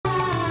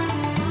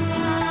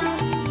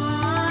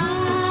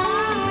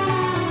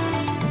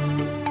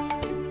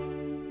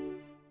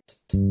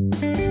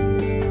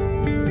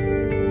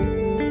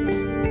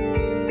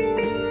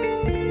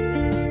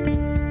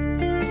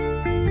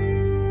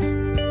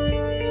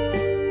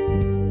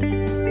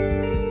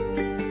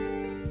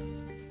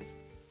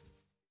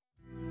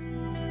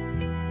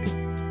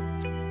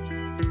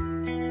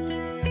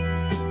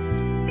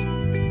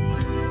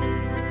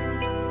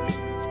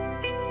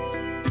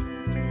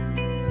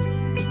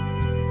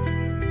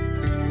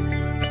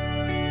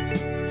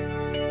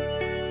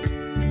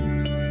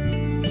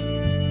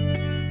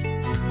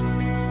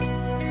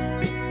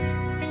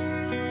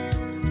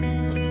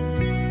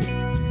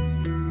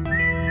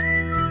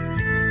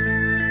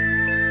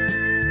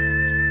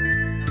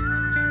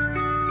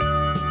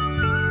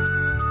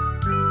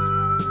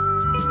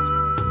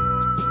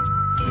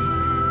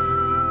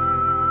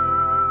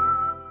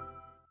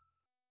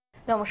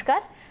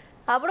নমস্কার,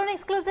 আবরণ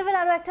এক্সক্লুসিভের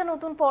আরো একটা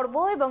নতুন পর্ব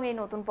এবং এই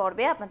নতুন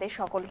পর্বে আপনাদের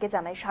সকলকে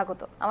জানাই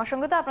স্বাগত। আমার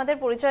সঙ্গে তো আপনাদের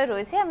পরিচয়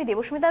রয়েছে, আমি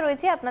দেবস্মিতা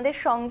রয়েছি আপনাদের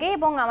সঙ্গে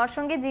এবং আমার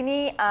সঙ্গে যিনি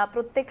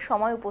প্রত্যেক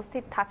সময়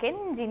উপস্থিত থাকেন,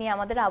 যিনি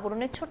আমাদের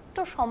আবরণের ছোট্ট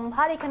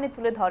সম্ভার এখানে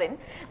তুলে ধরেন,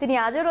 তিনি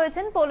আজও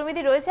রয়েছেন।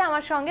 পৌলমিদি রয়েছে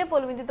আমার সঙ্গে।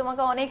 পৌলমিদি,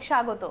 তোমাকে অনেক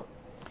স্বাগত।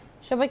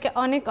 সবাইকে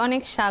অনেক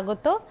অনেক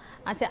স্বাগত।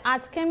 আচ্ছা,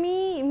 আজকে আমি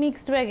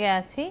মিক্সড ব্যাগে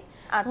আছি।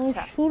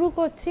 আচ্ছা, শুরু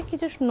করছি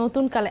কিছু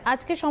নতুন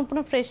আজকে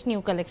সম্পূর্ণ ফ্রেশ নিউ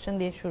কালেকশন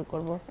দিয়ে শুরু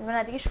করব। মানে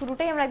আজকে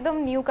শুরুটাই আমরা একদম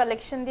নিউ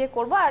কালেকশন দিয়ে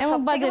করব আর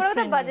সবথেকে বড়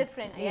কথা বাজেট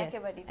ফ্রেন্ডলি,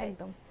 একেবারে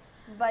একদম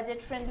বাজেট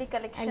ফ্রেন্ডলি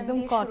কালেকশন একদম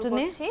দিয়ে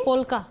কটনে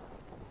পোলকা,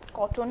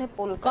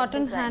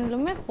 কটন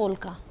হ্যান্ডলুমে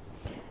পোলকা,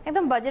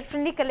 একদম বাজেট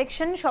ফ্রেন্ডলি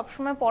কালেকশন, সব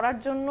সময় পরার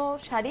জন্য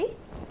sari.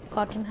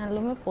 Cotton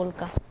হ্যান্ডলুমে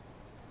polka,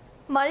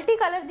 multi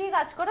colour দিয়ে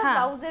কাজ করা,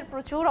 ব্লাউজের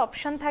প্রচুর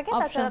অপশন থাকে,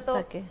 তাছাড়া তো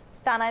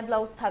টানায়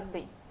ব্লাউজ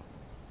থাকবেই।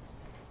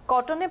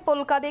 কটনে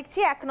পোলকা দেখছি,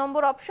 1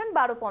 নম্বর option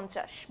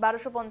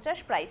 1250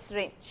 price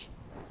range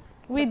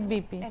with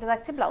BP. এটা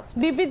থাকছে ব্লাউজ,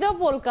 বিপি তো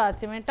পোলকা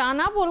আছে, মানে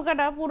টানা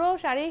পোলকাটা পুরো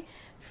শাড়ি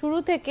শুরু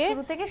থেকে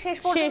শেষ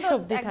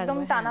পর্যন্ত একদম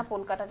টানা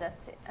পোলকাটা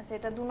যাচ্ছে। আচ্ছা,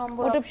 এটা 2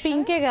 নম্বর ওটা অপশন।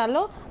 পিঙ্কে গেল।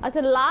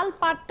 আচ্ছা, লাল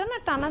পাটটা না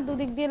টানা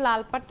দুদিক দিয়ে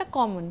লাল পাটটা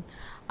কমন,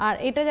 আর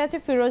এটা যাচ্ছে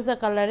ফিরোজা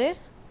কালারের।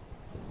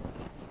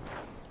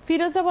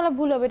 ফিরোজা বলা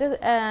ভুল হবে, এটা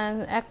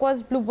অ্যাকোয়াস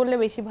ব্লু বললে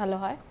বেশি ভালো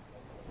হয়।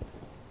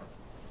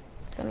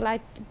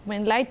 লাইট,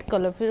 মানে লাইট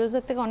কালার,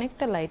 ফিরোজার থেকে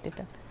অনেকটা লাইট।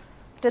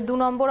 এটা 2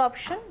 নম্বর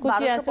অপশন,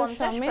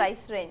 1250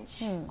 প্রাইস রেঞ্জ।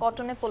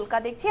 কটনে পোলকা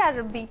দেখছি, আর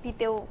বিপি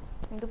তেও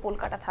কিন্তু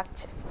পোলকাটা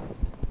থাকছে।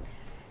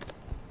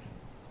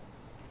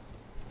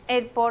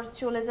 এরপর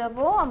চলে যাব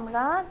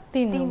আমরা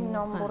 3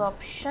 নম্বর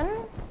অপশন।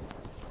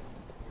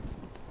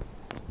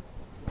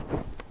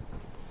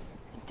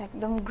 এটা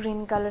একদম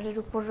গ্রিন কালারের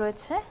উপর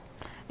রয়েছে,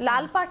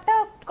 লাল পাটটা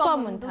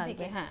কমন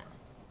থাকবে। হ্যাঁ,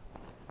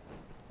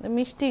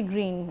 মিষ্টি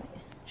গ্রিন,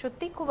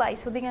 সত্যি খুব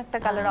আইসোদিং একটা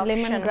কালার অপশন,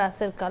 লেমন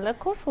গ্রাসের কালার,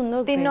 খুব সুন্দর।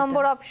 3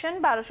 নম্বর অপশন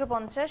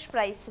 1250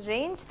 প্রাইস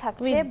রেঞ্জ,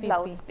 থাকছে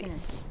ব্লাউজ পিস।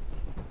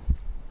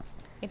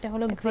 এটা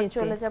হলো গ্রে।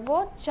 চলে যাব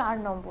 4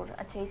 নম্বর।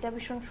 আচ্ছা, এটা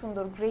ভীষণ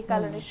সুন্দর গ্রে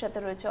কালারের সাথে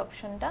রয়েছে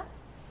অপশনটা।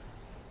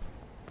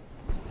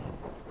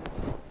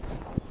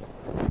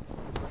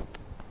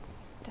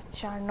 এটা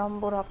 4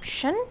 নম্বর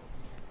অপশন,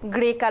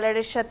 গ্রে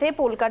কালারের সাথে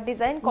পোলকার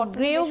ডিজাইন।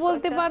 গ্রেও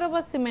বলতে পারো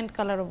বা সিমেন্ট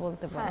কালারও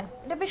বলতে পারো।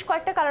 এটা বেশ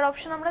কয়েকটা কালার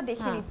অপশন আমরা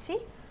দেখে নিচ্ছি।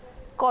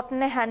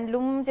 কটনে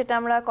হ্যান্ডলুম, যেটা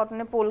আমরা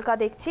কটনে পোলকা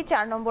দেখছি,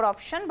 4 নম্বর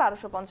অপশন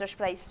 1250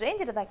 প্রাইস রেঞ্জ,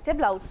 এটা থাকছে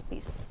ব্লাউজ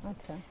পিস।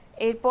 আচ্ছা,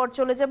 এরপর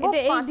চলে যাব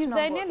এই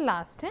ডিজাইনের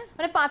লাস্ট। হ্যাঁ,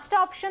 মানে 5টা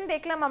অপশন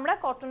দেখলাম আমরা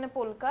কটনে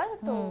পোলকার,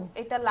 তো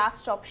এটা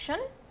লাস্ট অপশন।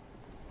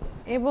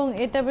 এবং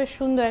এটা বেশ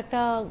সুন্দর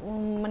একটা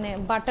মানে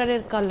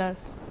বাটারের কালার,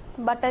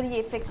 বাটারি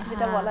এফেক্ট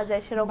যেটা বলা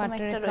যায় সেরকম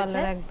একটা রয়েছে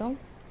একদম।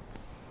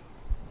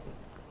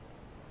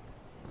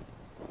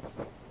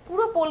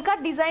 পুরো পোলকার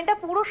ডিজাইনটা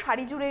পুরো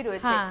শাড়ি জুড়েই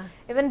রয়েছে,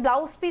 ইভেন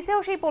ব্লাউজ পিসেও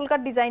সেই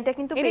পোলকার ডিজাইনটা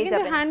কিন্তু পেয়ে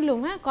যাবেন। এটা হ্যান্ডলুম,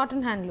 হ্যাঁ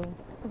কটন হ্যান্ডলুম,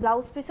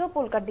 ব্লাউজ পিসেও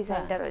পোলকার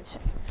ডিজাইনটা রয়েছে।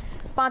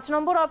 5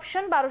 নম্বর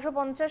অপশন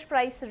 1250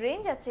 প্রাইস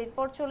রেঞ্জ। আছে,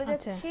 এরপর চলে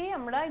যাচ্ছি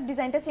আমরা,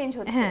 ডিজাইনটা চেঞ্জ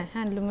হচ্ছে। হ্যাঁ,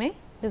 হ্যান্ডলুমে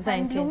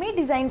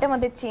ডিজাইনটা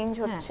আমাদের চেঞ্জ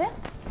হচ্ছে।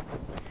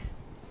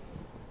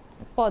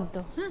 পদ্ম,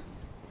 হ্যাঁ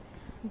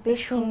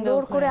বেশ সুন্দর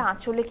করে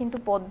আঁচলে কিন্তু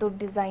পদ্মর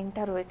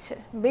ডিজাইনটা রয়েছে,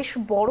 বেশ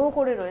বড়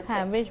করে রয়েছে।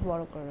 হ্যাঁ, বেশ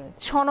বড় করে রয়েছে।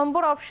 6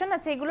 নম্বর অপশন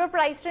আছে, এগুলোর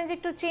প্রাইস রেঞ্জ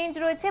একটু চেঞ্জ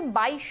রয়েছে,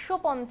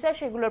 2250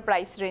 এগুলোর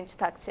প্রাইস রেঞ্জ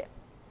থাকছে।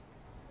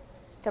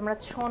 আমরা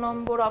 6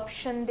 নম্বর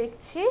অপশন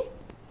দেখছি,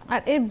 আর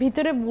এর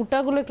ভিতরে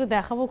বুটাগুলো একটু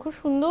দেখাবো, খুব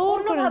সুন্দর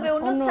অন্যভাবে,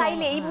 অন্য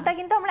স্টাইলে। এই বুটা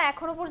কিন্তু আমরা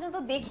এখনো পর্যন্ত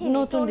দেখিনি,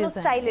 নতুন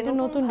স্টাইলে,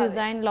 নতুন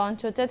ডিজাইন লঞ্চ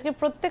হচ্ছে আজকে।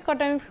 প্রত্যেক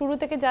কটা আমি শুরু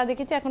থেকে যা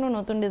দেখেছি এখনো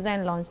নতুন ডিজাইন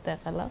লঞ্চ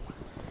দেখালাম।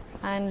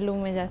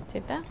 হ্যান্ডলুমে যাচ্ছে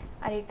এটা,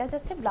 আর এটা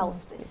যাচ্ছে ব্লাউজ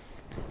পিস।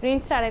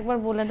 রেঞ্জটা আরেকবার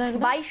বলে দাও।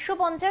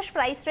 2250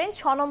 প্রাইস রেঞ্জ।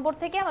 6 নম্বর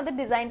থেকে আমাদের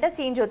ডিজাইনটা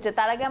চেঞ্জ হচ্ছে।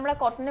 তার আগে আমরা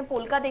কটনে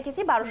পোলকা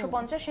দেখেছি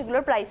 1250,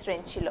 সেগুলোর প্রাইস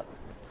রেঞ্জ ছিল।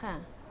 হ্যাঁ,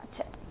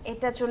 আচ্ছা,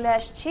 এটা চলে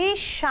আসছি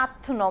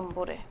 7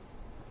 নম্বরে।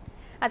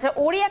 আচ্ছা,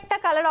 ওরই একটা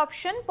কালার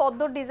অপশন,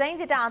 পদ্মর ডিজাইন,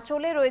 যেটা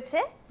আঁচলে রয়েছে,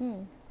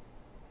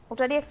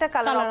 ওটারই একটা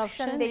কালার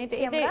অপশন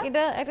দেখছি আমরা।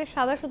 এটা একটা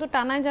সাদা সুতো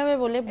টানায় যাবে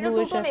বলে ব্লু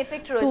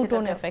এফেক্ট রয়েছে, টু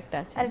টোন এফেক্ট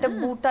আছে, আর এটা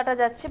বুটাটা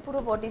যাচ্ছে পুরো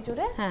বডি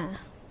জুড়ে। হ্যাঁ।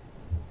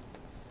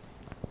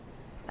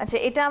 আচ্ছা,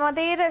 এটা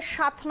আমাদের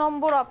 7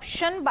 নম্বর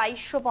অপশন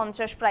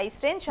 2250 প্রাইস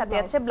রেঞ্জ, সাথে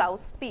আছে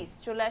ব্লাউজ পিস।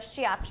 চলে আসছি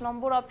 8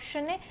 নম্বর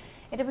অপশনে।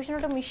 এটা ভীষণ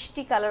একটা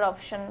মিষ্টি কালার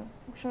অপশন,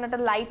 ভীষণ একটা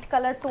লাইট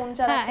কালার টোন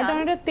যারা চান। এটা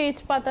একটা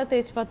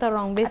তেজপাতা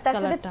রং বেস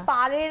কালারটা।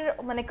 পাড়ের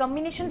মানে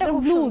কম্বিনেশনটা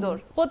খুব সুন্দর,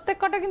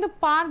 প্রত্যেকটা কিন্তু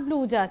পার ব্লু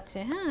যাচ্ছে।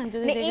 হ্যাঁ,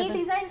 যদি এই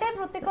ডিজাইনটাই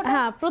প্রত্যেকটা,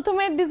 হ্যাঁ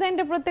প্রথমের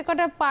ডিজাইনটা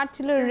প্রত্যেকটা পার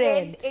ছিল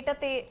রেড,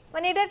 এটাতে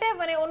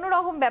মানে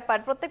অন্যরকম ব্যাপার,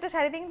 প্রত্যেকটা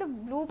শাড়িতে কিন্তু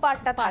ব্লু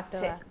পার্টটা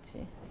থাকছে।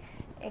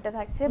 এটা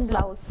থাকছে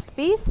ব্লাউজ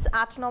পিস।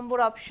 8 নম্বর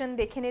অপশন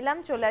দেখে নিলাম,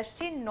 চলে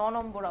আসছি 9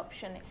 নম্বর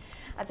অপশনে।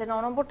 আচ্ছা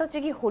 9 নম্বরটা হচ্ছে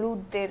কি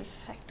হলুদের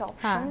একটা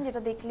অপশন,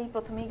 যেটা দেখলেই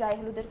প্রথমেই গায়ে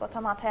হলুদের কথা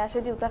মাথায় আসে,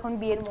 যেহেতু এখন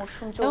বিয়ের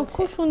মরশুম চলছে।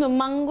 খুব সুন্দর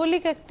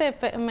মাঙ্গলিক একটা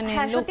মানে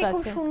লুক আছে,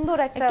 খুব সুন্দর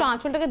একটা। একটু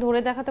আঁচলটাকে ধরে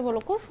দেখাতে বলো,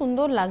 খুব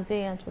সুন্দর লাগছে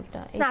এই আঁচলটা।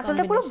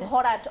 আঁচলটা পুরো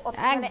ভরাট,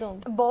 একদম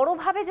বড়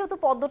ভাবে যেহেতু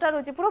পদ্মটা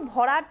রয়েছে, পুরো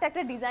ভরাট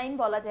একটা ডিজাইন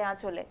বলা যায়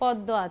আঁচলে,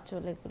 পদ্ম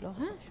আঁচল এগুলো।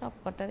 হ্যাঁ সব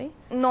কটারই।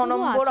 9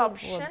 নম্বর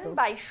অপশন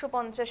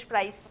 2250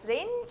 প্রাইস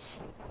রেঞ্জ।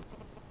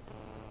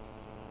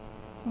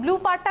 ব্লু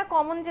পার্টটা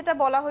কমন যেটা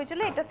বলা হয়েছিল,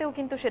 এটাতেও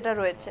কিন্তু সেটা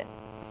রয়েছে।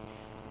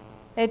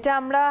 এটা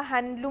আমরা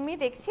হ্যান্ডলুমই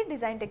দেখছি,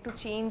 ডিজাইনটা একটু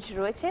চেঞ্জ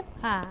রয়েছে।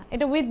 হ্যাঁ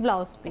এটা উইথ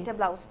ব্লাউজ পিস, এটা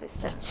ব্লাউজ পিস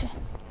যাচ্ছে।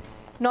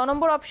 9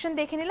 নম্বর অপশন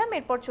দেখে নিলাম,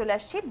 এরপর চলে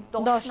আসছি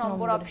 10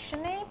 নম্বর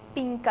অপশনে।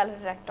 পিঙ্ক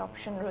কালারের একটা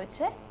অপশন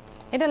রয়েছে,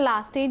 এটা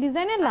লাস্ট এই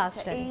ডিজাইনের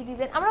লাস্ট। এই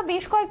ডিজাইন আমরা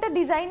বেশ কয়েকটা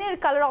ডিজাইনের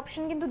কালার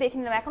অপশন কিন্তু দেখে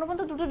নিলাম, এখনো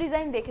পর্যন্ত দুটো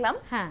ডিজাইন দেখলাম।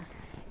 হ্যাঁ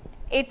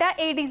এটা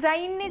এই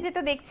ডিজাইনে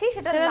যেটা দেখছি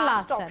সেটা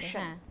লাস্ট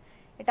অপশন।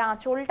 এটা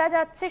আঁচলটা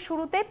যাচ্ছে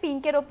শুরুতে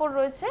পিঙ্কের ওপর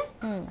রয়েছে,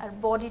 আর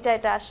বডিটা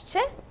এটা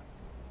আসছে,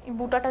 এই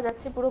বুটাটা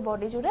যাচ্ছে পুরো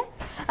বডি জুড়ে।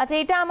 আচ্ছা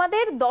এটা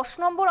আমাদের 10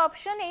 নম্বর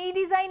অপশন, এই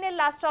ডিজাইনের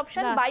last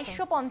option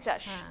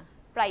 2250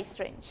 price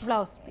range.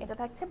 Blouse piece, এটা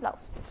থাকছে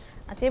ব্লাউজ পিস।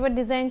 আচ্ছা এবার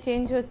ডিজাইন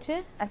চেঞ্জ হচ্ছে।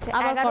 আচ্ছা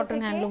আবার কটন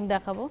হ্যান্ডলুম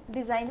দেখাবো।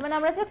 ডিজাইন মানে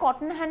আমরা যে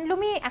কটন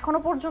হ্যান্ডলুমই এখনো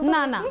পর্যন্ত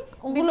না না,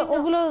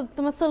 ওগুলো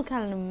তোমার সিল্ক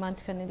হ্যান্ডলুম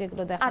মাঝখানে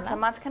যেগুলো দেখালাম। আচ্ছা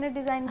মাঝখানের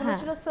ডিজাইনগুলো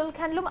ছিল সিল্ক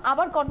হ্যান্ডলুম,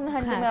 আবার কটন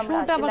হ্যান্ডলুমে আমরা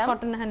শুরুটা আবার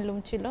কটন হ্যান্ডলুম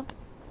ছিল।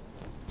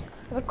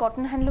 এবার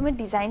কটন হ্যান্ডলুমের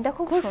ডিজাইনটা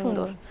খুব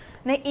সুন্দর,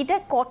 মানে এটা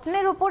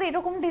কটনের উপর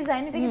এরকম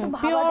ডিজাইন, এটা কিন্তু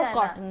ভাবা যায় না।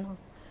 কটন,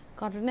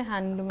 কটনে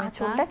হ্যান্ডলুমে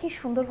আঁচলটা কি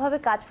সুন্দরভাবে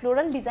কাজ,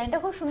 ফ্লোরাল ডিজাইনটা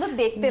খুব সুন্দর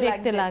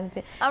দেখতে লাগছে।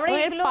 আমরা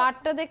এর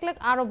পার্টটা দেখলে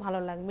আরো ভালো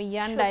লাগবে।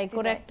 ইয়ান ডাই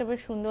করে একটা বেশ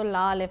সুন্দর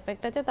লাল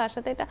এফেক্ট আছে, তার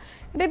সাথে এটা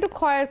একটু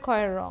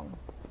খয়ের রং,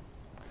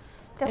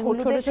 এটা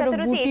হলুদের সাথে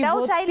রয়েছে। এটাও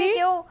চাইলে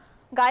কেউ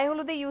গায়ে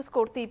হলুদে ইউজ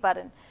করতেই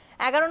পারেন।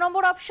 11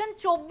 নম্বর অপশন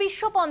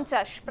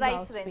 2450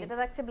 প্রাইস রেঞ্জ। এটা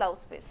থাকছে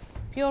ব্লাউজ পিস,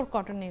 পিওর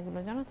কটন এগুলো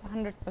জানো তো,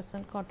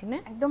 100% কটনে,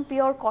 একদম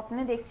পিওর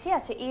কটনে দেখছি।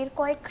 আছে এর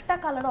কয়েকটা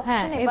কালার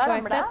অপশন, এবার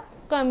আমরা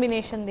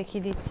কম্বিনেশন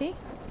দেখিয়ে দিচ্ছি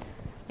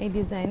এই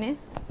ডিজাইনে।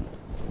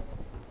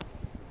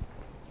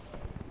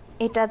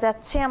 এটা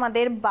যাচ্ছে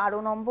আমাদের 12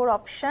 নম্বর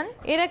অপশন।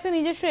 এর একটা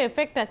নিজস্ব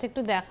এফেক্ট আছে,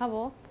 একটু দেখাবো,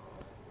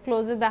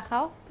 ক্লোজে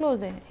দেখাও,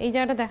 ক্লোজে এই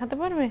জায়গাটা দেখাতে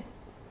পারবে,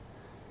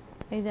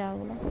 এই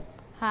জায়গাগুলো।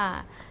 হ্যাঁ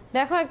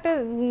দেখো একটা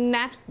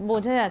ন্যাপস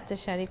বোঝা যাচ্ছে,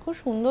 শাড়ি খুব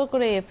সুন্দর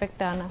করে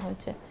এফেক্টটা আনা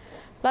হয়েছে,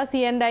 প্লাস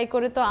ইয়ান ডাই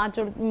করে তো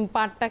আঁচল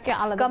পার্টটাকে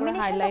আলাদা করে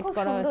হাইলাইট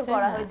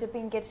করা হয়েছে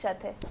পিঙ্কের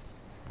সাথে।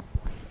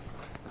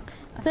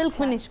 সিল্ক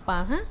ফিনিশ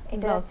পার। হ্যাঁ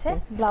এটা হচ্ছে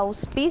ব্লাউজ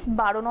পিস।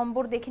 12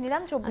 নম্বর দেখে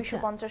নিলাম,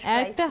 2450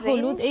 প্রাইস একটা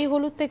হলুদ, এই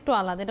হলুদটা একটু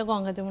আলাদা, এটা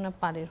গঙ্গা যমুনা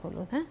পাড়ের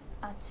হলুদ। হ্যাঁ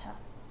আচ্ছা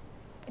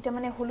এটা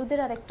মানে হলুদের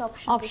আরেকটা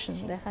অপশন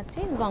দেখাচ্ছি,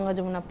 গঙ্গা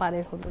যমুনা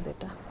পাড়ের হলুদ।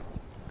 এটা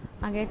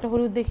আগে একটা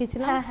হলুদ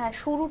দেখিয়েছিলাম। হ্যাঁ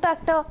শুরুটা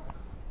একটা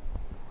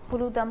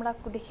হলুদ আমরা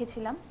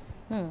দেখেছিলাম।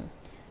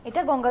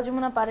 এটা গঙ্গা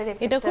যমুনা পাড়ের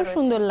এফেক্ট, এটা খুব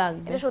সুন্দর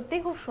লাগবে, এটা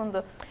সত্যিই খুব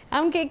সুন্দর।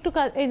 এমনকি একটু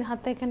এই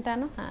হাতটা এখানটা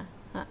আনো, হ্যাঁ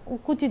হ্যাঁ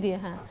কুচি দিয়ে,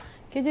 হ্যাঁ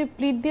কেউ যে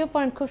প্লিট দিয়ে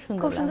পরেন খুব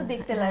সুন্দর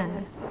দেখতে লাগে।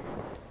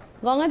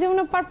 গঙ্গা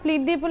যমুনা পাড়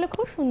প্লিট দিয়ে পরলে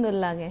খুব সুন্দর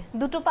লাগে,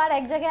 দুটো পাড়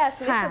এক জায়গায়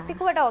আসলে সত্যি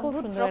খুব একটা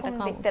অদ্ভুত রকম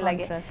দেখতে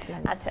লাগে।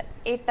 আচ্ছা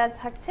এটা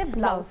থাকছে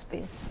ব্লাউজ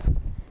পিস।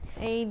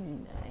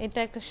 এটা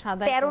একটা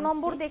সাদা। 13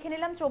 নম্বর দেখে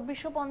নিলাম,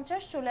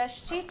 2450। চলে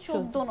আসছি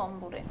 14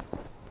 নম্বরে।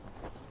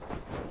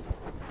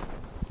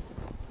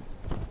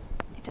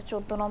 এটা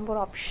 14 নম্বর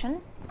অপশন।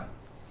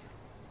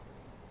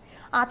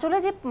 আঁচলে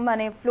যে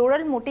মানে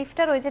ফ্লোরাল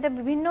মোটিভটা রয়েছে, এটা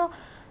বিভিন্ন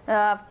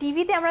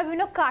টিভিতে আমরা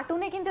বিভিন্ন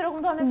কার্টুনে কিন্তু এরকম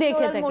ধরনের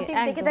ফ্লোরাল মোটিভ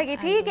দেখে থাকি,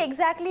 ঠিক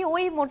এক্স্যাক্টলি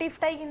ওই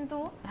মোটিভটাই কিন্তু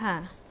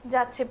হ্যাঁ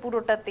যাচ্ছে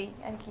পুরোটাতেই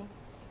আর কি।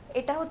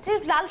 এটা হচ্ছে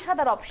লাল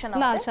সাদার অপশন,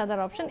 লাল সাদার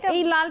অপশন।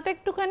 এই লালটা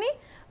একটুখানি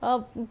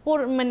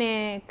মানে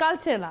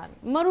কালচে লাল,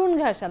 মারুন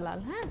ঘাসা লাল।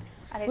 হ্যাঁ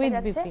উইথ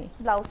বিপি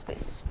ব্লাউজ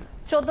পিস।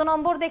 14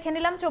 নম্বর দেখে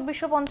নিলাম,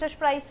 2450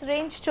 প্রাইস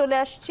রেঞ্জ। চলে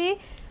আসছি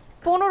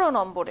 15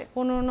 নম্বরে।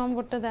 15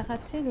 নম্বরটা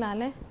দেখাচ্ছি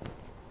লালে,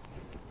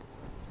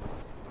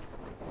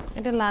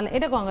 এটা লাল,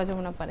 এটা গঙ্গা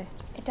যমুনা পাড়ে।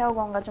 এটাও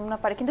গঙ্গা যমুনা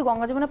পাড়ে, কিন্তু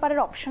গঙ্গা যমুনা পাড়ের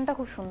অপশনটা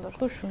খুব সুন্দর,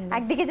 খুব সুন্দর।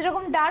 একদিকে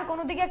যেরকম ডার্ক,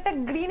 অন্যদিকে একটা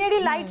গ্রিনারি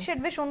লাইট শেড,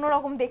 বেশ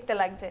অন্যরকম দেখতে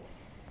লাগছে।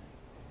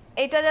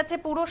 এটা যাচ্ছে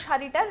পুরো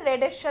শাড়িটা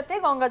রেড এর সাথে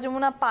গঙ্গা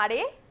যমুনা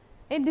পাড়ে।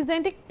 এই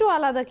ডিজাইনটা একটু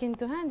আলাদা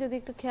কিন্তু, হ্যাঁ যদি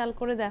একটু খেয়াল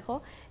করে দেখো,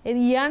 এর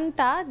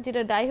ইয়ানটা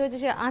যেটা ডাই হয়েছে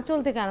সেটা আঁচল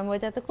থেকে আরম্ভ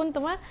হয়েছে, তখন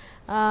তোমার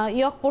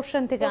ইয়ক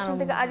পোরশন থেকে আরম্ভ,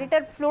 আর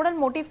এটার ফ্লোরাল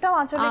মোটিভটাও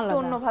আঁচলে একটু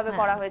অন্যভাবে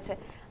করা হয়েছে।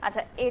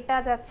 আচ্ছা এটা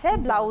যাচ্ছে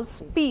ব্লাউজ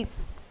পিস।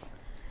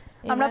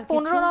 আমরা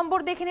 15 নম্বর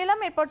দেখে নিলাম,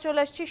 এরপর চলে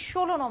আসছি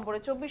 16 নম্বরে।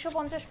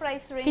 2450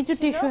 প্রাইস রেঞ্জ। কিছু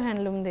টিস্যু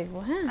হ্যান্ডলুম দেখবো।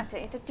 হ্যাঁ আচ্ছা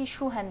এটা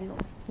টিস্যু হ্যান্ডলুম।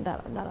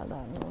 দাঁড়া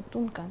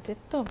নতুন কাজের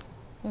তো,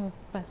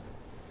 বাস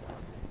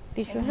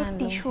tissue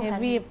handloom,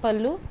 heavy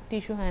pallu,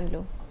 tissue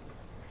handloom.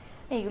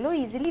 এগুলো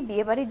ইজিলি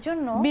বিয়ে বাড়ির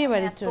জন্য,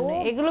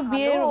 এগুলো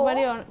বিয়ের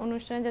বাড়ি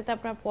অনুষ্ঠানে যাতে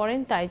আপনারা পরেন,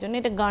 তাই জন্য।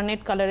 এটা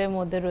গার্নেট কালারের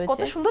মধ্যে রয়েছে,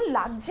 কত সুন্দর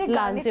লাগছে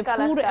গার্নেট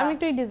কালারটা। আমি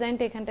একটু এই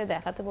ডিজাইনটা এখানটা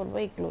দেখাতে বলবো,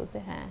 এই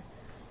ক্লোজে। হ্যাঁ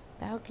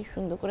দেখো কি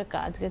সুন্দর করে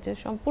কাজ গেছে,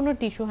 সম্পূর্ণ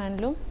টিস্যু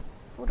হ্যান্ডলুম,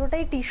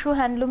 পুরোটাই টিস্যু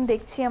হ্যান্ডলুম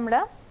দেখছি আমরা।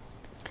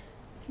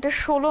 এটা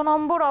 16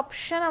 নম্বর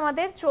অপশন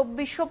আমাদের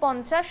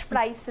 2450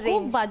 প্রাইস খুব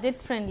রেঞ্জ। বাজেট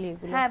ফ্রেন্ডলি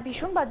এগুলো। হ্যাঁ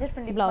ভীষণ বাজেট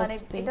ফ্রেন্ডলি, Blouse মানে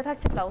piece। এটা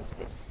থাকছে ব্লাউজ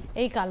পিস।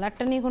 এই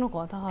কালারটা নিয়ে কোনো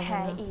কথা হবে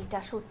হ্যাঁ না। এইটা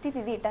সত্যি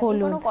দিদি, এটা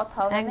নিয়ে কোনো কথা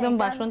হবে না। একদম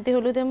বাসন্তী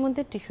হলুদের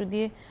মধ্যে টিস্যু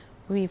দিয়ে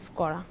উইভ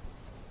করা।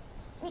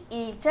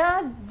 এইটা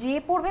যে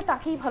পরবে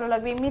তাকেই ভালো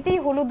লাগবে, এমনিতেই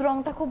হলুদ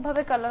রংটা খুব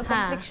ভাবে কালার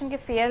কমপ্লেক্সনকে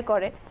ফেয়ার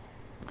করে।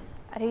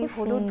 আর এই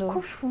হলুদ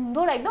খুব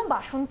সুন্দর, একদম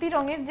বাসন্তী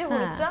রঙের যে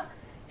হলুদটা,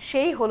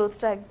 সেই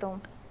হলুদটা একদম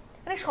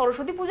মানে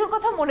সরস্বতী পুজোর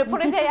কথা মনে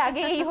পড়ে যায়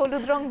আগে এই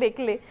হলুদ রং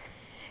দেখলে।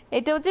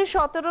 এটা হচ্ছে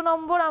 17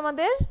 নম্বর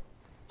আমাদের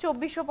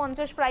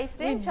 2450 প্রাইস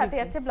রেঞ্জ, সাথে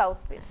আছে ব্লাউজ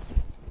পিস।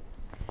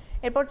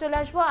 এরপর চলে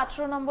আসবো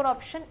 18 নম্বর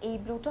অপশন। এই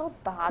ব্লুটাও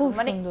দারুণ,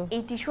 মানে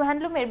এই টিস্যু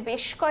হ্যান্ডলুমের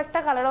বেশ কয়েকটা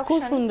কালার অপশন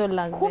খুব সুন্দর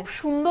লাগবে, খুব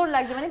সুন্দর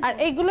লাগছে। মানে আর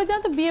এইগুলো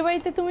জানো তো বিয়ে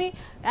বাড়িতে তুমি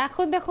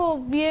এখন দেখো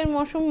বিয়ের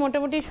মৌসুম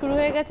মোটামুটি শুরু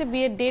হয়ে গেছে,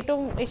 বিয়ের ডেটও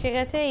এসে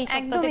গেছে, এই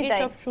সপ্তাহ থেকে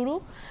সব শুরু।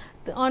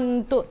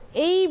 তো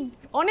এই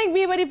অনেক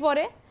বিয়ে বাড়ি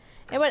পরে,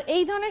 এবার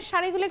এই ধরনের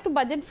শাড়িগুলো একটু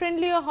বাজেট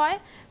ফ্রেন্ডলিও হয়,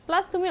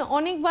 প্লাস তুমি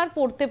অনেকবার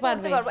পরতে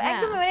পারবে,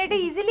 একদম মানে এটা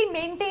ইজিলি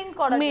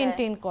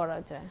মেইনটেইন করা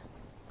যায়।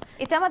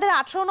 এটা আমাদের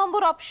 18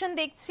 নম্বর অপশন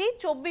দেখছি,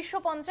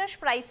 2450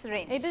 প্রাইস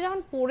রেঞ্জ। এটা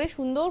যখন পরে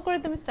সুন্দর করে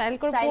তুমি স্টাইল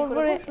করে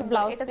পরবে,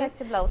 ব্লাউজ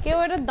কেউ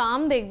এটা দাম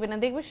দেখবে না,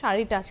 দেখবে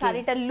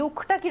শাড়িটার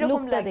লুকটা কি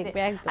রকম লাগছে।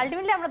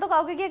 আলটিমেটলি আমরা তো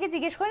কাউকে গিয়ে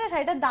জিজ্ঞেস করি না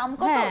শাড়িটার দাম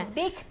কত,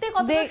 দেখতে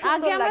কত সুন্দর লাগছে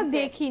আগে আমরা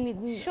দেখিনি।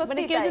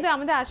 মানে কেউ যদি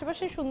আমাদের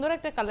আশেপাশে সুন্দর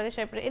একটা কালারের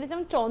শাড়ি পরে, এটা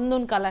যেমন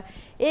চন্দন কালার,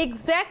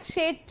 এক্স্যাক্ট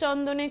শেড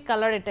চন্দনের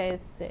কালার এটা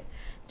এসছে,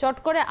 চট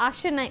করে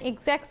আসে না,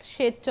 এক্স্যাক্ট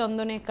শেড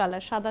চন্দনের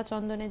কালার, সাদা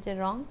চন্দনের যে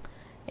রং,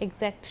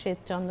 এক্স্যাক্ট শেড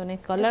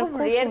চন্দনের কালার, খুব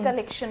রেয়ার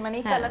কালেকশন, মানে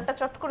এই কালারটা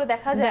চট করে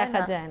দেখা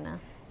যায় না।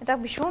 এটা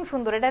ভীষণ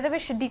সুন্দর, এটা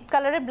বেশ ডিপ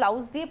কালারের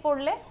ব্লাউজ দিয়ে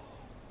পরলে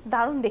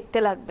দারুণ দেখতে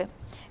লাগবে।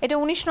 এটা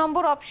 19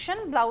 নম্বর অপশন,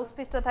 ব্লাউজ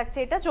পিসটা থাকছে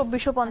এটা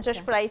 2450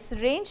 প্রাইস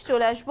রেঞ্জ।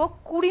 চলে আসবো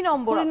 20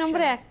 নম্বর। 20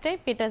 নম্বরে একটাই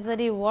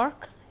পেটাজারি ওয়ার্ক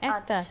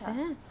একটা আছে,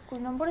 হ্যাঁ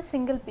 20 নম্বরে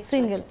সিঙ্গেল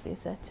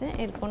পিস আছে।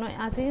 এর কোনো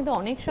আছে কিন্তু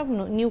অনেক সব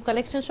নিউ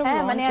কালেকশন সব লঞ্চ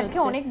হচ্ছে, মানে আজকে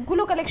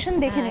অনেকগুলো কালেকশন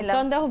দেখে নিলাম।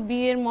 কারণ দেখো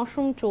বিয়ের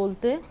মৌসুম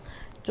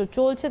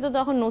চলছে তো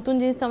তখন নতুন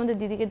জিনিস আমাদের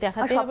দিদিকে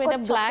দেখাতে হবে। এটা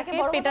ব্ল্যাকে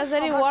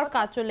পেটাজারি ওয়ার্ক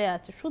আঁচলে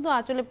আছে, শুধু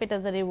আঁচলে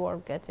পেটাজারি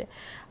ওয়ার্ক আছে।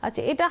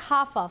 আচ্ছা এটা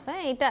হাফ,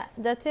 হ্যাঁ এটা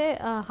যাচ্ছে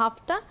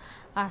হাফটা,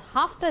 আর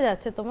হাফটা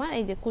যাচ্ছে তোমার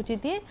এই যে কুচি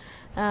দিয়ে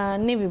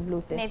নেভি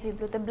ব্লুতে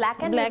ব্ল্যাক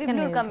এন্ড নেভি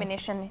ব্লুর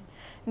কম্বিনেশনে।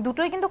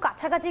 দুটোই কিন্তু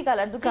কাছাকাছি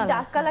কালার, দুটো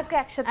ডার্ক কালারকে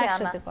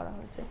একসাথে করা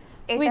হয়েছে।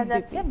 এটা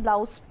যাচ্ছে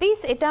ব্লাউজ পিস।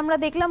 এটা আমরা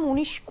দেখলাম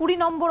 19-20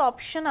 নম্বর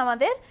অপশন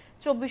আমাদের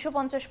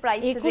 2450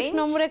 প্রাইস রেঞ্জ। 21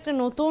 নম্বরে একটা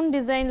নতুন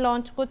ডিজাইন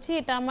লঞ্চ করছি,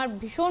 এটা আমার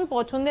ভীষণ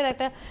পছন্দের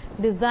একটা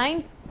ডিজাইন,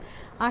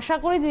 আশা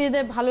করি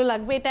দিদিদের ভালো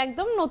লাগবে। এটা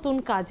একদম নতুন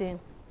কাজে,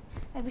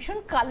 ভীষণ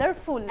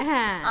কালারফুল,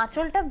 হ্যাঁ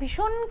আঁচলটা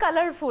ভীষণ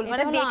কালারফুল,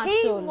 মানে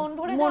দেখেই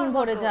মন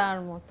ভরে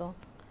যাওয়ার মতো,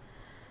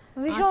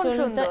 ভীষণ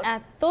সুন্দর,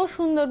 এত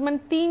সুন্দর, মানে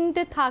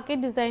তিনটে থাকে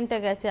ডিজাইনটা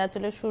গেছে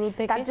আঁচলের শুরু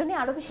থেকে, তার জন্য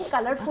আরো বেশি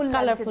কালারফুল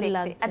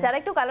লাগছে। আর যারা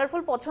একটু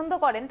কালারফুল পছন্দ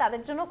করেন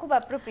তাদের জন্য খুব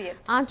অ্যাপ্রোপ্রিয়েট।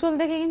 আঁচল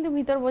দেখে কিন্তু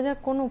ভিতর বোঝার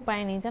কোনো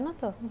উপায় নেই, জানো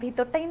তো,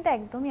 ভিতরটা কিন্তু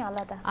একদমই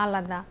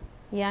আলাদা।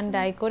 ইয়ান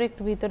ডাই করে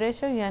একটু ভিতরে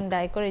এসো, ইয়ান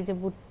ডাই করে এই যে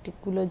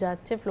বুটিগুলো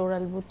যাচ্ছে,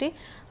 ফ্লোরাল বুটি,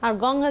 আর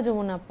গঙ্গা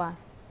যমুনা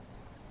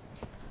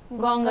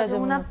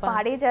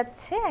পাড়ে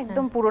যাচ্ছে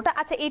একদম পুরোটা।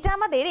 আচ্ছা এটা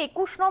আমাদের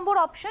 21 নম্বর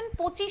অপশন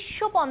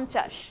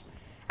 2550,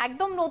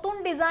 একদম নতুন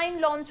ডিজাইন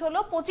লঞ্চ হলো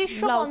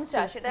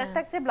 2550। এটা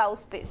থাকছে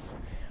ব্লাউজ পিস,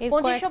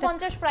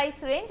 2550 প্রাইস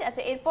রেঞ্জ।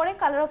 আচ্ছা এরপরে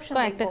কালার অপশন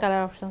দেখব, একটা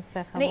কালার অপশনস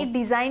দেখাবো। মানে এই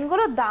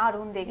ডিজাইনগুলো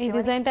দারুণ দেখতে, এই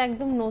ডিজাইনটা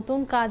একদম নতুন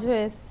কাজ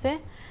হয়ে এসেছে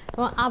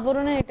এবং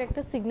আবরণের এটা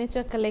একটা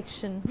সিগনেচার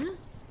কালেকশন। হ্যাঁ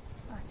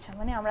আচ্ছা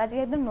মানে আমরা আজকে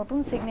একদম নতুন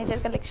সিগনেচার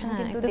কালেকশন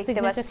কিন্তু দেখতে পাচ্ছি,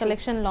 সিগনেচার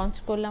কালেকশন লঞ্চ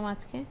করলাম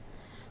আজকে,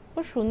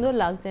 খুব সুন্দর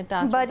লাগছে। এটা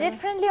বাজেট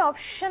ফ্রেন্ডলি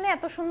অপশনে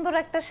এত সুন্দর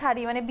একটা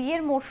শাড়ি, মানে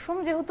বিয়ের মরশুম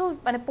যেহেতু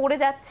মানে পড়ে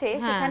যাচ্ছে,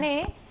 সেখানে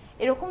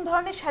এরকম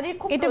ধরনের শাড়ির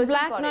খুব এটা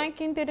ব্ল্যাক নয়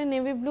কিন্তু এটা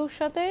নেভি ব্লুর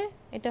সাথে,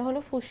 এটা হলো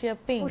ফুশিয়া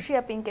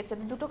পিঙ্কের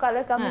সাথে দুটো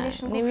কালার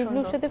কম্বিনেশন, নেভি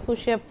ব্লুর সাথে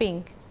ফুশিয়া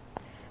পিঙ্ক,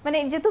 মানে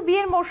যেহেতু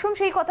বিয়ের মরশুম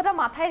সেই কথাটা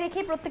মাথায়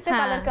রেখেই প্রত্যেকটা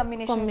কালার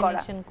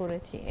কম্বিনেশন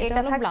করেছি।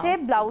 এটা থাকছে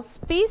ব্লাউজ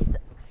পিস।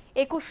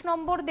 21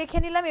 নম্বর দেখে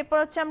নিলাম, এরপর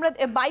হচ্ছে আমরা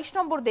 22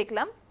 নম্বর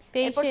দেখলাম,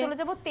 এরপর চলে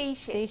যাব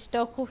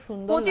 23টাও খুব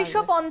সুন্দর,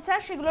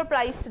 2550 এগুলোর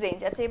প্রাইস রেঞ্জ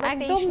আছে। এবার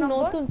একদম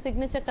নতুন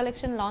সিগনেচার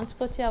কালেকশন লঞ্চ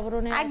করছে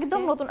আবরণের,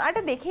 একদম নতুন, আর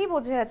এটা দেখেই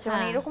বোঝা যাচ্ছে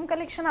মানে এরকম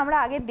কালেকশন আমরা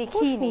আগে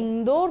দেখিনি।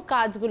 সুন্দর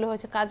কাজগুলো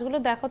হয়েছে, কাজগুলো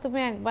দেখো তুমি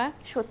একবার,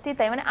 সত্যি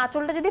তাই, মানে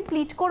আঁচলটা যদি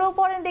প্লিট করেও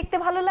পরেন দেখতে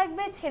ভালো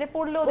লাগবে, ছেড়ে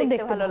পড়লেও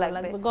দেখতে ভালো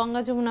লাগবে।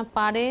 গঙ্গা যমুনা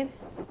পাড়ের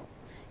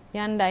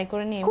ইয়ান ডাই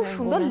করে নিয়ে খুব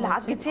সুন্দর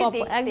লাগছে দেখতে,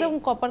 একদম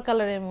কপার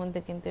কালারের মধ্যে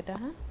কিন্তু এটা।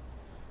 হ্যাঁ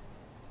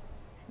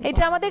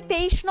এটা আমাদের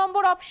 23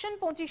 নম্বর অপশন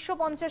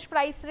 2550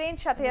 প্রাইস রেঞ্জ,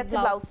 সাথে আছে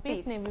ব্লাউজ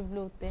পিস নেভি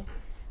ব্লুতে।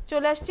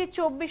 চলে আসছে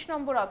 24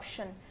 নম্বর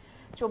অপশন।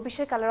 24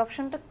 এর কালার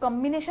অপশনটা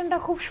কম্বিনেশনটা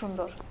খুব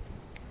সুন্দর,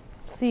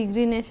 সি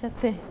গ্রিনের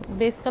সাথে,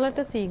 বেস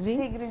কালারটা সি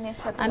গ্রিনের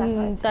সাথে আর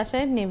তার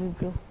সাথে নেভি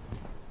ব্লু,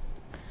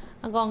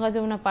 আর গঙ্গা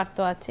যমুনা পাড়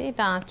তো আছে।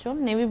 এটা আঁচল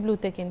নেভি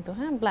ব্লুতে কিন্তু,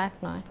 হ্যাঁ ব্ল্যাক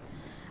নয়,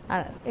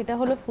 আর এটা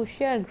হলো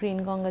ফুশিয়া আর গ্রিন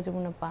গঙ্গা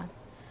যমুনা পাড়,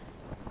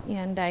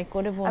 ইয়ান ডাই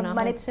করে বোনা হয়েছে,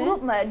 মানে পুরো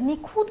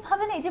নিখুঁত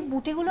ভাবে না, এই যে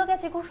বুটিগুলো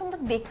গেছে খুব সুন্দর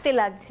দেখতে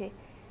লাগছে,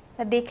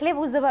 দেখলে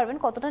বুঝতে পারবেন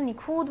কতটা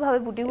নিখুঁত ভাবে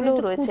বুটিগুলো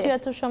রয়েছে। কুচি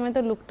আঁচল সমেত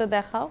লুকটা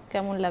দেখাও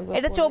কেমন লাগবে।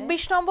 এটা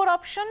 24 নম্বর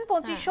অপশন,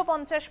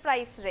 2550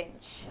 প্রাইস রেঞ্জ,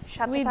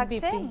 সাথে With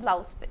থাকছে BP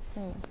ব্লাউজ পিস।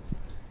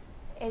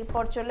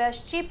 এরপর চলে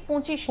আসছি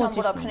 25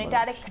 নম্বর অপশন। এটা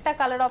আরেকটা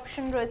কালার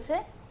অপশন রয়েছে,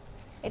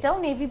 এটাও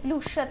নেভি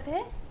ব্লুর সাথে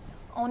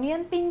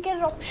অনিয়ন পিঙ্কের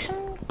অপশন।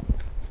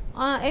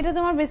 এটা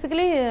তোমার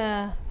বেসিক্যালি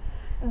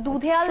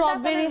দুধে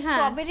স্ট্রবেরি,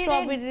 হ্যাঁ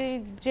স্ট্রবেরি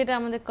যেটা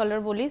আমাদের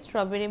কালার বলি,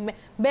 স্ট্রবেরি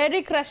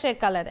বেরি ক্রাশের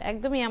কালার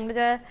একদমই। আমরা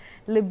যারা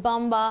লিপ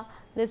বাম বা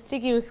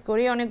লিপস্টিক ইউজ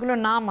করি, অনেকগুলো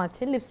নাম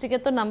আছে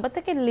লিপস্টিকের, তো নাম্বার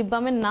থাকে, লিপ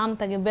বামের নাম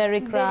থাকে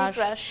বেরি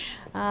ক্রাশ,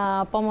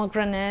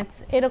 পমগ্রানেটস,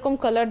 এরকম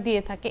কালার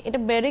দিয়ে থাকে। এটা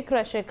বেরি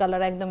ক্রাশের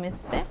কালার একদম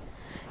এসছে।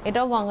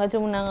 এটাও গঙ্গা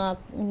যমুনা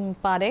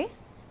পারে।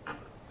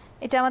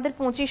 এটা আমাদের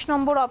 25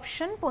 নম্বর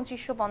অপশন,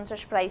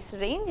 2550 প্রাইস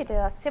রেঞ্জ, এটা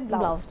হচ্ছে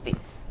ব্লাউজ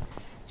পিস।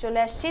 চলে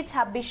আসছি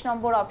 26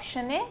 নম্বর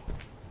অপশনে।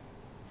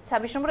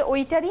 26 নম্বরে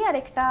ওইটারই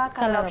আরেকটা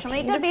কালার অপশন,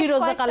 এটা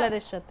ফিরোজা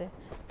কালারের সাথে,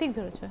 ঠিক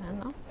ধরেছো? হ্যাঁ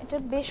না, এটা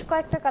বেশ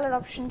কয়েকটা কালার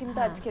অপশন কিন্তু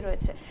আজকে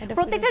রয়েছে।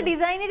 প্রত্যেকটা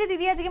ডিজাইনেরই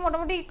দিদি আজকে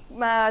মোটামুটি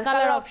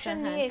কালার অপশন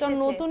নিয়ে এসেছে। কারণ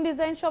নতুন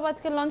ডিজাইন সব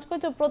আজকে লঞ্চ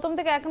করছে, প্রথম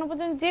থেকে এখনো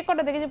পর্যন্ত যে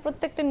কটা দেখেছি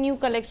প্রত্যেকটা নিউ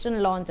কালেকশন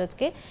লঞ্চ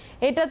আজকে।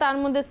 এটা তার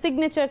মধ্যে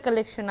সিগনেচার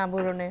কালেকশন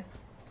আবরণের।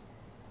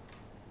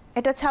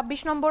 এটা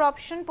 26 নম্বর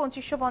অপশন,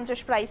 2550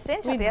 প্রাইস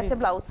রেঞ্জ, সাথে আছে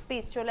ব্লাউজ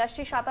পিস। চলে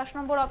আসছি 27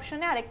 নম্বর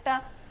অপশনে, আরেকটা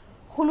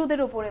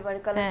হলুদের উপর এবার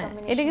কালার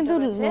কম্বিনেশন। এটা কিন্তু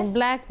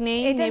ব্ল্যাক নেই,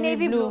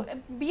 নেভি ব্লু।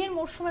 বিয়ের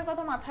মরশুমের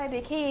কথা মাথায়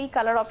রেখে এই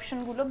কালার অপশন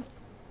গুলো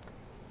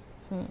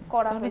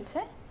করা হয়েছে।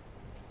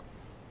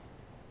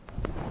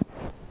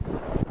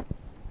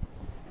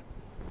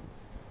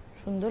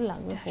 সুন্দর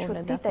লাগবে পরলে,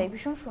 সত্যি তাই,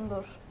 ভীষণ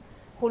সুন্দর।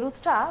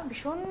 হলুদটা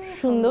ভীষণ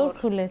সুন্দর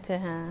খুলেছে।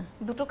 হ্যাঁ,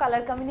 দুটো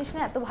কালার কম্বিনেশন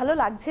এত ভালো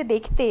লাগছে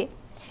দেখতে।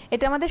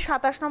 এটা আমাদের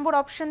 27 নম্বর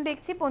অপশন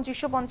দেখছি,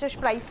 2550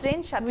 প্রাইস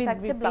রেঞ্জ, সাথে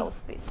থাকছে ব্লাউজ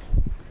পিস।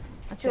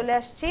 চলে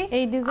আসছি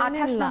এই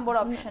ডিজাইনের 28 নম্বর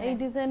অপশন। এই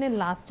ডিজাইনের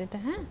লাস্ট এটা।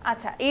 হ্যাঁ,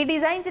 আচ্ছা, এই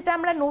ডিজাইন যেটা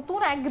আমরা নতুন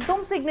একদম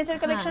সিগনেচার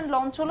কালেকশন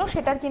লঞ্চ হলো,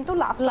 সেটার কিন্তু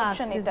লাস্ট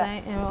অপশন এটা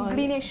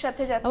গ্রিনের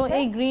সাথে যাচ্ছে।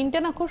 এই গ্রিনটা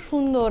না খুব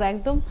সুন্দর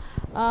একদম।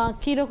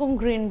 কি রকম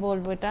গ্রিন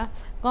বলবো, এটা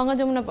গঙ্গা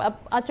যমুনা।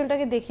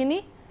 আঁচলটাকে দেখে নি,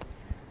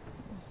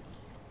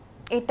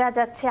 এটা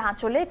যাচ্ছে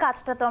আঁচলের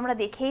কাজটা তো আমরা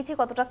দেখেইছি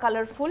কতটা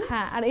কালারফুল।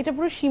 হ্যাঁ, আর এটা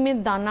পুরো শিমের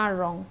দানার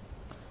রং,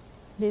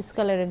 বেস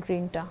কালারের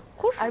গ্রিনটা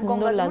খুব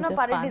সুন্দর লাগছে।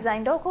 পাড়ের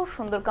ডিজাইনটাও খুব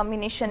সুন্দর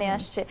কম্বিনেশনে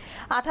আসছে।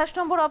 28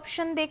 নম্বর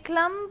অপশন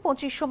দেখলাম,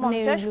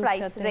 2550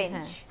 প্রাইস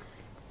রেঞ্জ,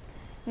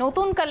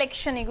 নতুন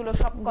কালেকশন এগুলো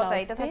সব কটা।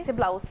 এটা থাকছে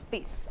ব্লাউজ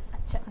পিস।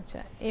 আচ্ছা আচ্ছা,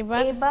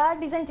 এবার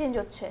ডিজাইন চেঞ্জ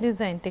হচ্ছে,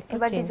 ডিজাইনটা একটু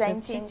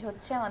চেঞ্জ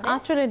হচ্ছে আমাদের,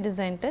 আঁচলের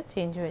ডিজাইনটা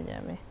চেঞ্জ হয়ে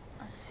যাবে।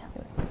 আচ্ছা,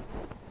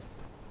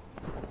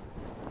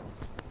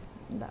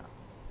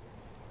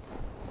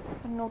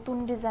 নতুন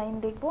ডিজাইন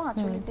দেখবো,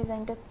 আঁচলের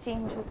ডিজাইনটা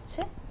চেঞ্জ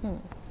হচ্ছে।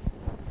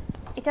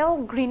 এটাও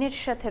গ্রিনের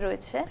সাথে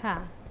রয়েছে।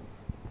 হ্যাঁ,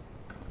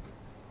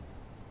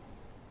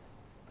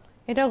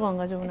 এটাও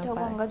গঙ্গা যমুনা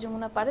পারে। গঙ্গা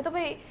যমুনা পারে,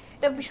 তবে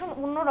এটা ভীষণ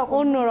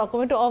অন্যরকম,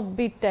 একটু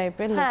অফবিট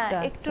টাইপের লুকটা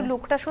আছে। একটু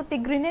লুকটা সত্যি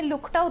গ্রিনের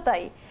লুকটাও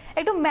তাই,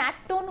 একটু ম্যাট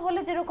টোন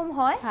হলে যেরকম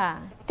হয়, হ্যাঁ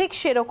ঠিক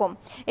সেরকম।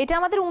 এটা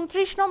আমাদের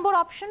 29 নম্বর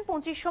অপশন,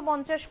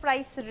 2550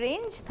 প্রাইস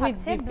রেঞ্জ,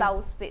 থাকছে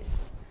ব্লাউজ পিস।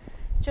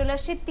 চলে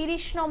আসছে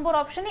 30 নম্বর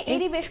অপশনে।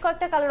 এরই বেশ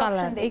কয়েকটা কালার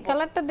অপশন দেখব। এই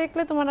কালারটা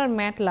দেখলে তোমার আর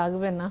ম্যাট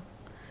লাগবে না,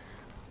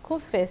 খুব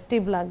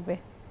ফেস্টিভ লাগবে।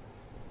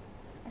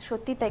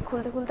 সত্যি তাই,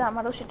 খুলতে খুলতে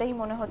আমারও সেটাই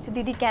মনে হচ্ছে।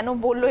 দিদি কেন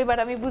বললো এবার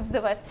আমি বুঝতে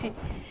পারছি,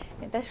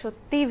 এটা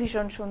সত্যিই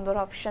ভীষণ সুন্দর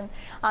অপশন।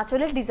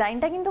 আঁচলের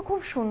ডিজাইনটা কিন্তু খুব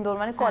সুন্দর,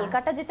 মানে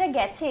কলকাতা যেটা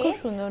গেছে খুব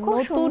সুন্দর, খুব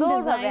নতুন সুন্দর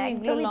ডিজাইন,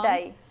 একদমই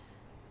তাই,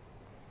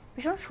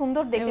 ভীষণ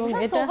সুন্দর দেখতে,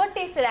 ভীষণ সোভার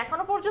টেস্টের।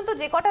 এখনো পর্যন্ত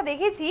যে কটা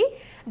দেখেছি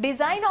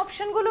ডিজাইন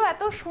অপশনগুলো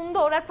এত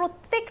সুন্দর, আর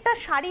প্রত্যেকটা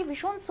শাড়ি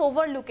ভীষণ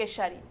সোভার লুকের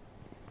শাড়ি।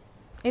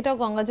 এটাও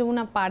গঙ্গা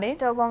যমুনা পারে,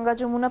 এটাও গঙ্গা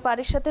যমুনা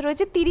পাড়ের সাথে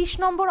রয়েছে। 30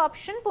 নম্বর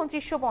অপশন,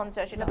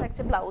 2550, এটা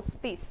থাকছে ব্লাউজ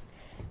পিস।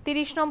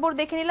 30 নম্বর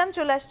দেখে নিলাম।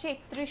 চলে আসছে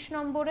 31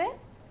 নম্বরে।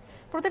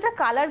 প্রত্যেকটা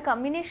কালার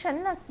কম্বিনেশন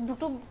না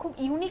দুটো খুব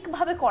ইউনিক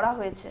ভাবে করা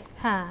হয়েছে।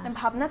 হ্যাঁ,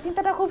 ভাবনা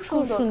চিন্তাটা খুব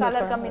সুন্দর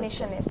কালার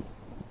কম্বিনেশনের,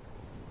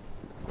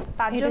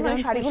 তার জন্য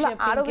শাড়িগুলো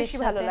আরো বেশি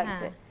ভালো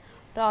লাগছে।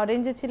 এটা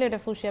অরেঞ্জে ছিল, এটা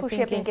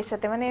ফুশিয়া পিঙ্কের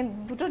সাথে, মানে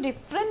দুটো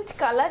ডিফারেন্ট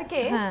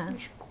কালারকে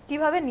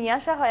কিভাবে নিয়ে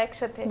আসা হয়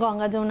একসাথে।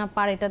 গঙ্গা যমুনা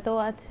পাড় এটাতেও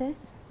আছে।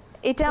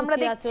 এটা আমরা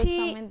দেখছি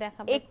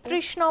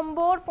 31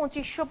 নম্বর,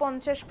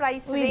 2550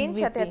 প্রাইস রেঞ্জ,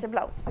 সাথে আছে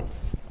ব্লাউজ পিস।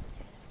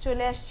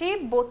 চলে আসছি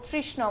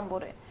 32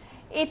 নম্বরে।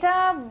 এটা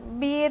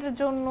বিয়ের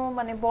জন্য,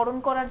 মানে বরণ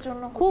করার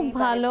জন্য খুব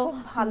ভালো।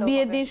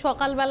 বিয়ের দিন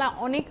সকালবেলা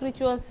অনেক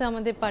রিচুয়ালসে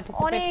আমাদের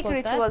পার্টিসিপেট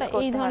করতে হয়,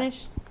 এই ধরনের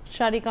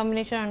শাড়ি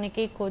কম্বিনেশন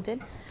অনেকেই খোঁজেন।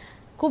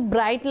 খুব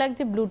ব্রাইট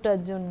লাগছে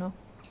ব্লুটার জন্য,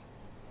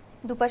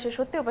 দুপাশে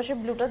সত্যি ওপাশে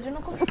ব্লুটার জন্য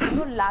খুব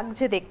সুন্দর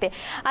লাগছে দেখতে।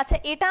 আচ্ছা,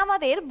 এটা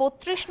আমাদের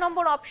 32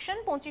 নম্বর অপশন,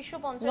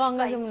 2550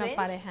 গঙ্গা যমুনা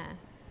পারে। হ্যাঁ,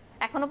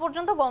 এখনো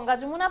পর্যন্ত গঙ্গা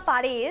যমুনা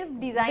পাড়ের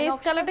ডিজাইন বেস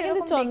কালারটা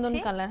কিন্তু চন্দন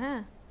কালার।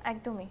 হ্যাঁ,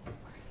 একদমই,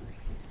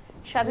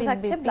 সাথে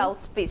থাকছে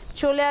ব্লাউজ পিস।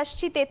 চলে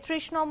আসছি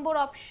 33 নম্বর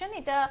অপশন।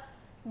 এটা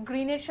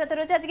গ্রিনের সাথে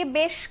রয়েছে। আজকে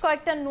বেশ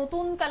কয়েকটা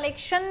নতুন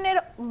কালেকশনের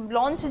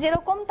লঞ্চ,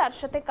 যেরকম তার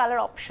সাথে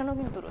কালার অপশনও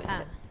কিন্তু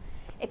রয়েছে।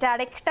 এটা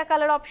আরেকটা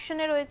কালার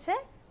অপশনে রয়েছে,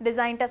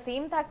 ডিজাইনটা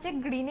সেম থাকছে,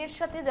 গ্রিনের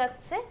সাথে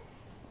যাচ্ছে।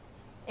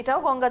 এটাও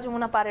গঙ্গা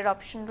যমুনা পাড়ের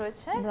অপশন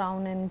রয়েছে,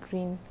 ব্রাউন এন্ড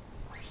গ্রিন।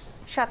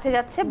 সাথে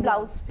যাচ্ছে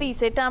ব্লাউজ পিস।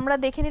 এটা আমরা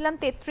দেখে নিলাম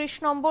 33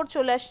 নম্বর,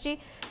 চলে আসছি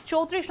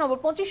 34 নম্বর,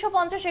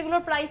 2550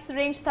 এগুলোর প্রাইস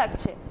রেঞ্জ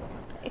থাকছে।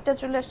 এটা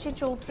চলে আসছি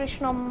 34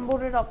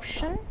 নম্বরের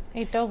অপশন।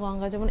 এটাও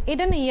গঙ্গা যমুনা,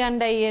 এটা না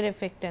ইয়ান্ডাই এর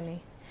এফেক্টটা নেই,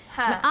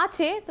 হ্যাঁ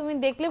আছে তুমি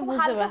দেখলে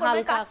বুঝতে পারবে,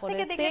 হালকা করে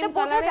সেম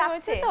কালারে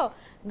হয়েছে তো,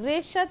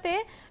 গ্রের সাথে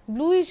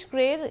ব্লুইশ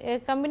গ্রে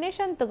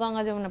কম্বিনেশন তো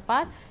গঙ্গা যমুনা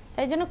পাড়,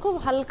 তাই জন্য খুব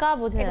হালকা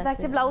বোঝা এটা যাচ্ছে।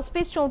 থাকছে ব্লাউজ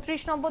পিস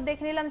 34 নম্বর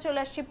দেখে নিলাম, চলে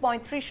আসছি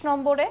 35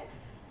 নম্বরে।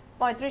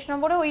 35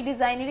 নম্বরে ওই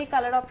ডিজাইনেরই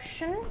কালার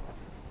অপশন।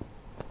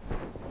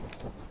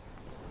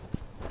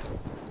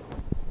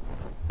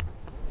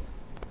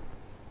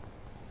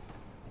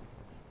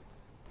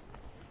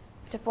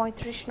 এটা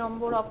 35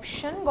 নম্বর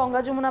অপশন,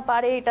 গঙ্গা যমুনা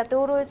পাড়ে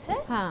এটাতেও রয়েছে।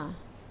 হ্যাঁ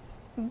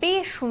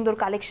বেশ সুন্দর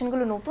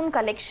কালেকশনগুলো, নতুন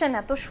কালেকশন,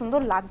 এত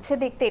সুন্দর লাগছে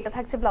দেখতে। এটা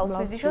থাকছে ব্লাউজ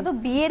পিস। বিশেষত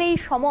বিয়ের এই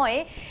সময়ে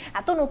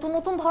এত নতুন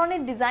নতুন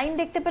ধরনের ডিজাইন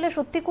দেখতে পেলে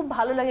সত্যি খুব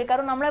ভালো লাগে,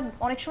 কারণ আমরা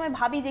অনেক সময়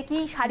ভাবি যে কি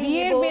শাড়ি নেব।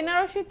 বিয়ের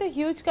বেনারসি তো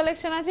হিউজ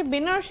কালেকশন আছে,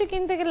 বেনারসি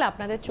কিনতে গেলে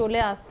আপনাদের চলে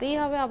আসতেই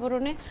হবে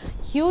আবরণে,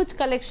 হিউজ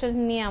কালেকশন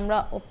নিয়ে আমরা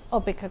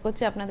অপেক্ষা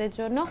করছি আপনাদের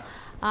জন্য।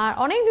 আর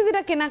অনেক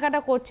দিদিরা কেনাকাটা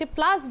করছে,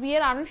 প্লাস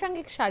বিয়ের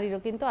আনুষঙ্গিক শাড়িরও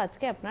কিন্তু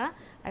আজকে আপনারা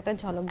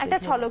একটা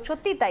ঝলক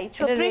সত্যি তাই।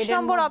 36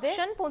 নম্বর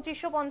অপশন,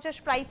 2550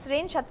 প্রাইস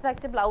রেঞ্জ, সাথে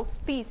থাকছে ব্লাউজ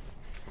পিস।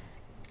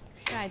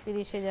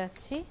 37 এ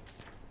যাচ্ছি,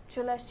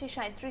 চলে আসছি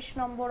 37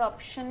 নম্বর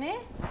অপশনে।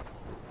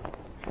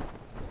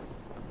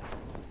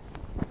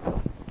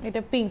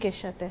 এটা পিঙ্কের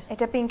সাথে,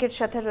 এটা পিঙ্কের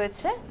সাথে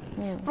রয়েছে।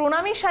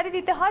 প্রণামী শাড়ি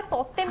দিতে হয়,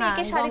 তত্ত্বে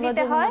মেয়েকে শাড়ি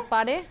দিতে হয়,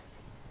 পারে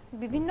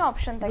বিভিন্ন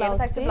অপশন থাকে। এটা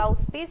থাকছে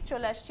ব্লাউজ পিস।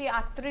 চলে আসছি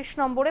 38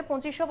 নম্বরে,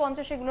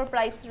 2550 এগুলোর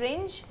প্রাইস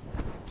রেঞ্জ।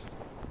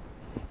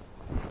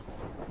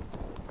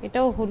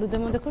 এটাও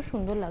হলুদের মধ্যে খুব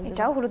সুন্দর লাগে,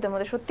 এটাও হলুদের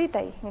মধ্যে, সত্যি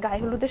তাই। গায়ে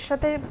হলুদের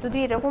সাথে যদি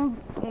এরকম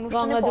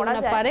অনুষ্ঠানে গঙ্গা পরা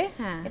যমুনা যায়, পারে,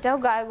 হ্যাঁ এটাও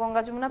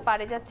গঙ্গা যমুনা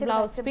পারে যাচ্ছে।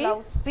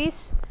 Blouse piece.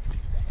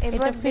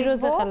 এটা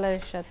ফিরোজা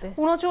কালারের সাথে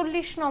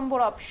 39 নম্বর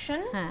অপশন।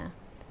 হ্যাঁ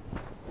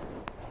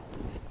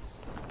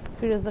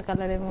ফিরোজা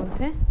কালারের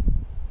মধ্যে,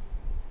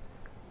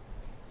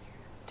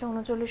 এটা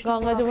 39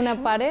 গঙ্গা যমুনা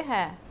পারে,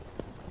 হ্যাঁ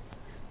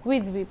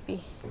উইথ বিপি।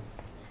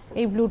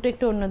 এই ব্লুটা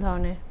একটু অন্য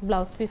ধরনের,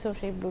 ব্লাউজ পিসও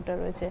সেই ব্লুটা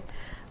রয়েছে।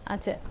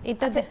 আচ্ছা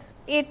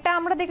এটা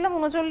আমরা দেখলাম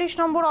 39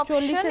 নম্বর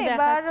অপশন।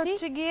 এবার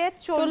হচ্ছে গিয়ে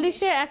 40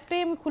 এ একটাই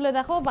আমি খুলে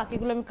দেখাবো,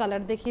 বাকিগুলো আমি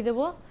কালার দেখিয়ে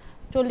দেবো।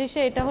 40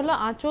 এ এটা হলো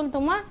আঁচল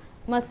তোমার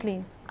মাসলিন,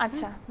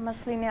 আচ্ছা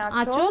মাসলিনে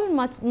আঁচল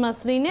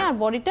মাসলিনে, আর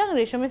বডিটা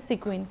রেশমের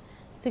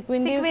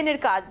সিকুইনের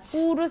কাজ,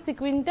 পুরো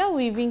সিকুইনটা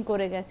উইভিং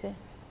করে গেছে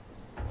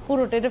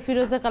পুরোটা। এটা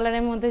ফিরোজা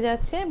কালারের মধ্যে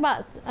যাচ্ছে, বা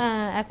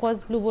অ্যাকোয়াস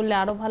ব্লু বললে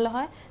আরো ভালো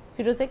হয়,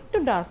 ফিরোজা একটু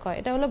ডার্ক হয়।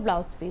 এটা হলো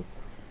ব্লাউজ পিস।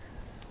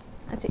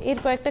 আচ্ছা এর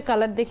কয়েকটা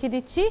কালার দেখিয়ে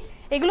দিচ্ছি।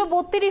 এগুলো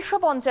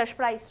 3250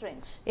 প্রাইস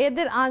রেঞ্জ।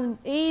 এদের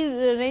এই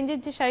রেঞ্জের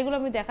যে শাড়িগুলো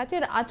আমি দেখাচ্ছি,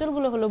 এর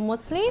আঁচলগুলো হলো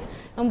মসলিন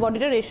এবং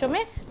বডিটা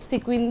রেশমে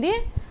সিকুইন দিয়ে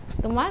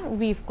তোমার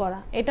উইভ করা।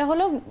 এটা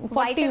হলো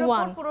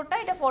 41, পুরোটা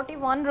এটা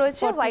 41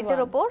 রয়েছে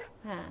হোয়াইটের উপর।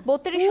 হ্যাঁ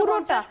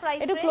 3250 প্রাইস।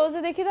 একটু ক্লোজে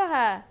দেখি তো,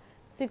 হ্যাঁ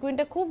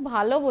সিকুইনটা খুব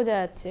ভালো বোঝা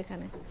যাচ্ছে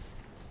এখানে।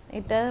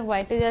 এটা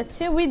হোয়াইটে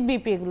যাচ্ছে উইথ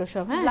বিপি, এগুলো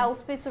সব। হ্যাঁ ব্লাউজ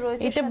পিস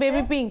রয়েছে, এটা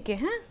বেবি পিঙ্কে,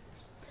 হ্যাঁ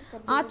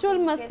আঁচল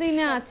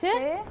মসলিনে আছে,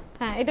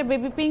 হ্যাঁ এটা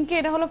বেবি পিঙ্কে।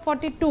 এটা হলো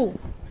 42,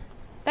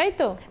 তাই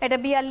তো? এটা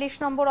 42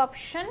 নম্বর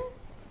অপশন।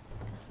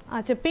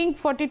 আচ্ছা পিঙ্ক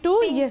 42,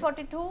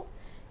 42,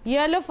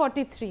 ইয়েলো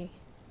 43।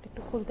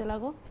 একটু খুলতে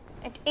লাগো।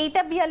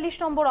 এইটা 42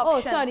 নম্বর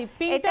অপশন। ও সরি,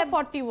 পিঙ্কটা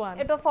 41,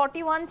 এটা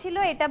 41 ছিল,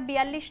 এটা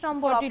 42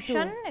 নম্বর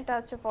অপশন। এটা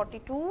হচ্ছে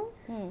 42।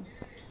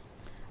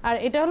 আর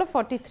এটা হলো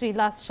 43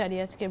 লাস্ট শাড়ি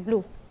আজকে, ব্লু।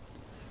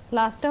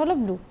 লাস্টটা হলো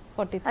ব্লু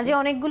 43। আজ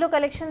অনেকগুলো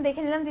কালেকশন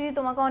দেখে নিলাম দিদি,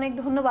 তোমাকে অনেক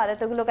ধন্যবাদ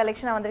এতগুলো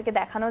কালেকশন আমাদেরকে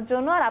দেখানোর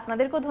জন্য, আর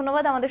আপনাদেরকেও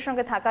ধন্যবাদ আমাদের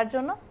সঙ্গে থাকার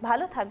জন্য।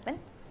 ভালো থাকবেন,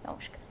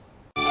 নমস্কার।